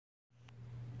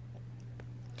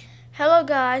Hello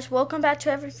guys, welcome back to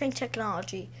Everything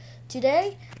Technology.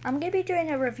 Today, I'm going to be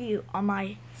doing a review on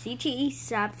my CTE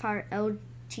Sapphire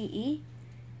LTE.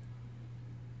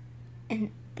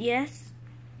 And yes,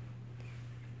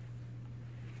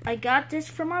 I got this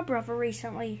from my brother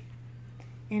recently,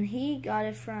 and he got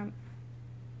it from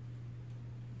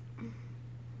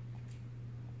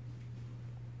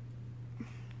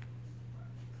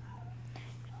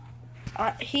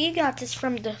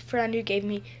the friend who gave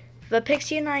me the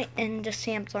Pixie Unite and the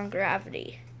Samsung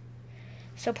Gravity.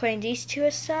 So putting these two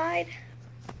aside,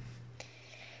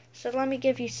 so let me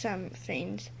give you some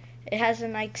things. It has a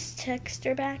nice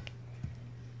texture back,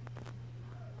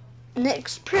 and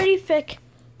it's pretty thick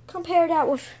compared out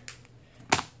with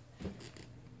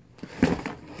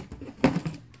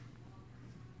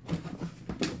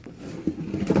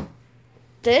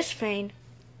this thing,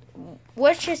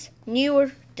 which is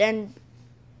newer than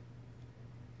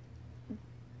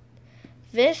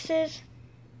This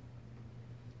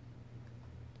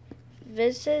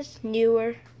is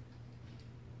newer.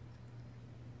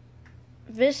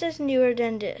 This is newer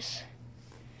than this.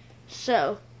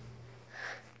 So,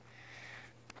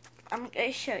 I'm going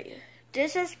to show you.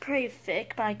 This is pretty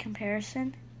thick by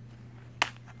comparison.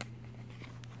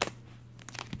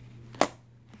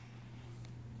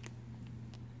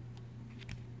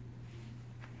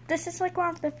 This is like one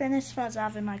of the thinnest phones I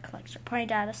have in my collection. Putting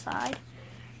that aside,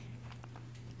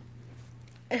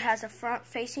 it has a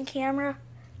front-facing camera.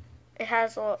 It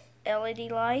has a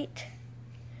LED light.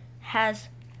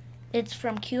 It's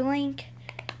from Q-Link.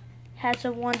 Has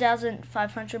a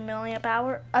 1,500 milliamp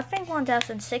hour. I think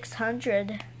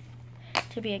 1,600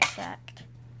 to be exact.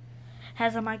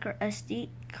 Has a micro SD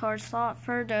card slot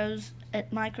for those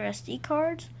micro SD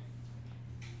cards.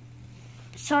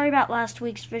 Sorry about last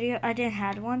week's video. I didn't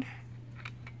have one.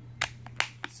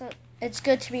 So it's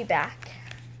good to be back.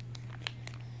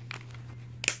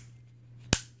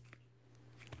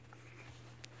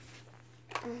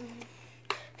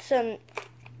 So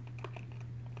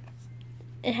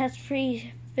it has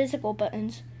 3 physical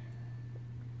buttons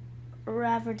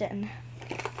rather than,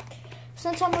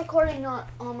 since I'm recording on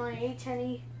my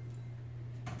A10E.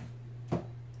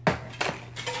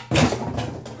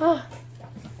 Oh,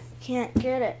 can't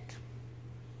get it.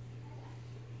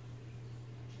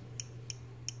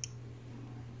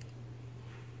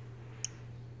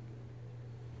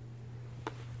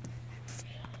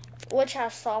 Which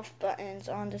has soft buttons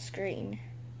on the screen.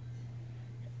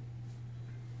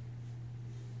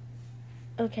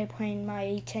 Okay, putting my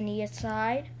A10E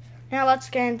aside. Now let's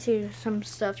get into some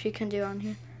stuff you can do on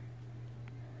here.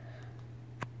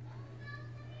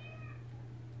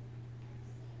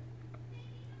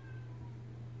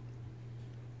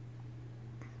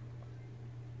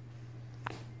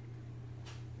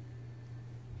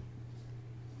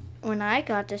 When I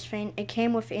got this thing, it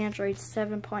came with Android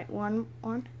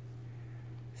 7.11.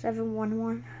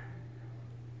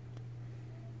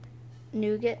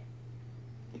 Nougat.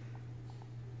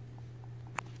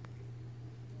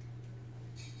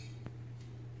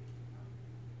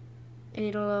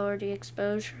 It'll lower the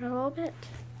exposure a little bit.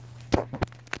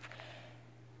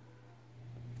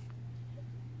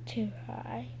 Too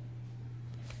high.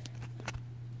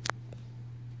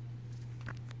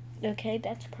 Okay,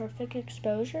 that's perfect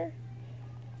exposure.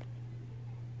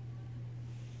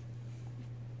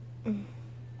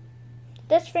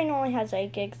 This thing only has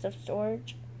 8 gigs of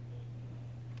storage,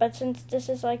 but since this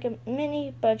is like a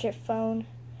mini budget phone,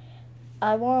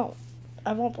 I won't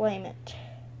blame it.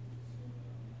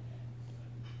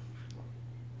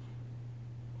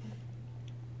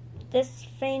 This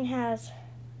thing has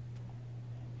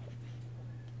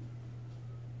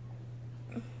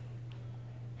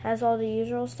all the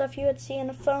usual stuff you would see in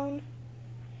a phone.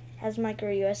 Has micro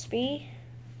USB,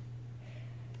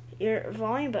 your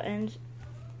volume buttons,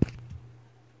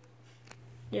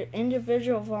 your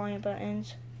individual volume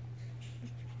buttons.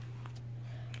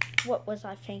 What was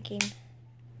I thinking?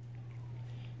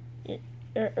 Your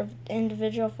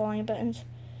individual volume buttons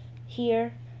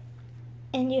here,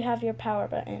 and you have your power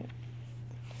button.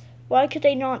 Why could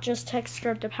they not just text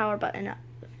strip the power button up?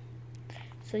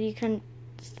 So you can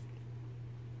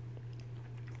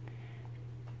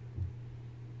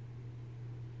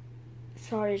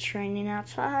Sorry, it's raining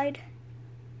outside.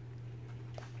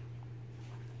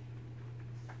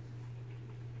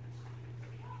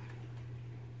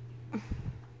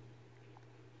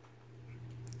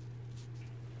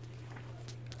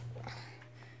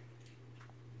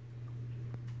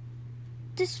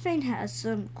 This thing has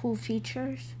some cool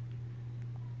features.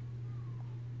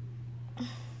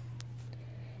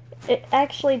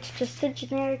 It's just a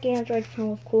generic Android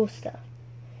phone with cool stuff.